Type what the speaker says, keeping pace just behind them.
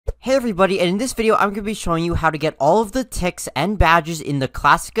Hey everybody, and in this video I'm going to be showing you how to get all of the ticks and badges in the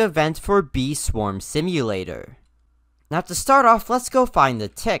classic event for Bee Swarm Simulator. Now to start off, let's go find the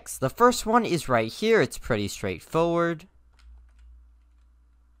ticks. The first one is right here. It's pretty straightforward.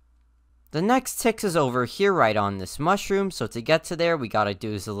 The next tick is over here right on this mushroom, so to get to there we gotta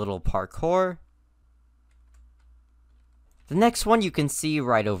do is a little parkour. The next one you can see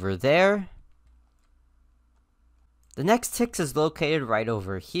right over there. The next tick is located right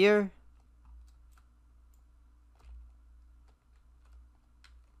over here.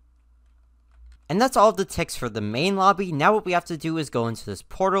 And that's all of the ticks for the main lobby. Now what we have to do is go into this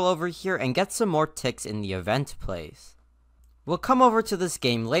portal over here and get some more ticks in the event place. We'll come over to this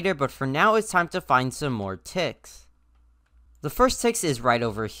game later, but for now it's time to find some more ticks. The first tick is right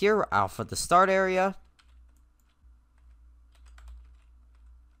over here off of the start area.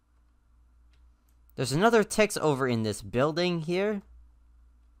 There's another tick over in this building here.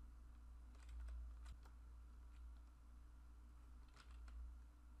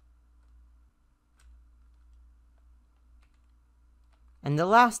 And the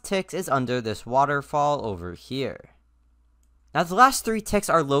last tick is under this waterfall over here. Now the last three ticks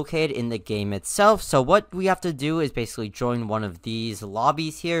are located in the game itself, so what we have to do is basically join one of these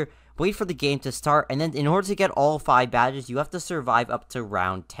lobbies here, wait for the game to start, and then in order to get all 5 badges, you have to survive up to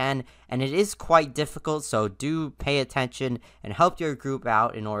round 10, and it is quite difficult, so do pay attention and help your group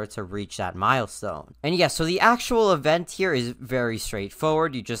out in order to reach that milestone. And yeah, so the actual event here is very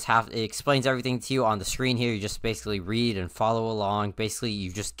straightforward. You just it explains everything to you on the screen here. You just basically read and follow along. Basically,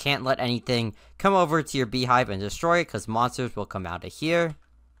 you just can't let anything come over to your beehive and destroy it, because monsters will come out of here.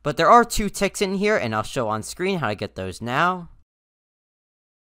 But there are 2 ticks in here, and I'll show on screen how to get those now.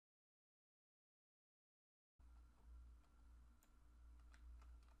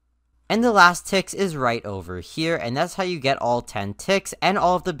 And the last tick is right over here, and that's how you get all 10 ticks and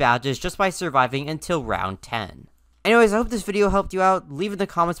all of the badges just by surviving until round 10. Anyways, I hope this video helped you out. Leave in the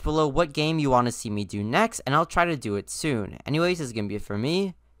comments below what game you want to see me do next, and I'll try to do it soon. Anyways, this is going to be it for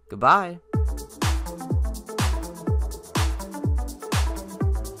me. Goodbye.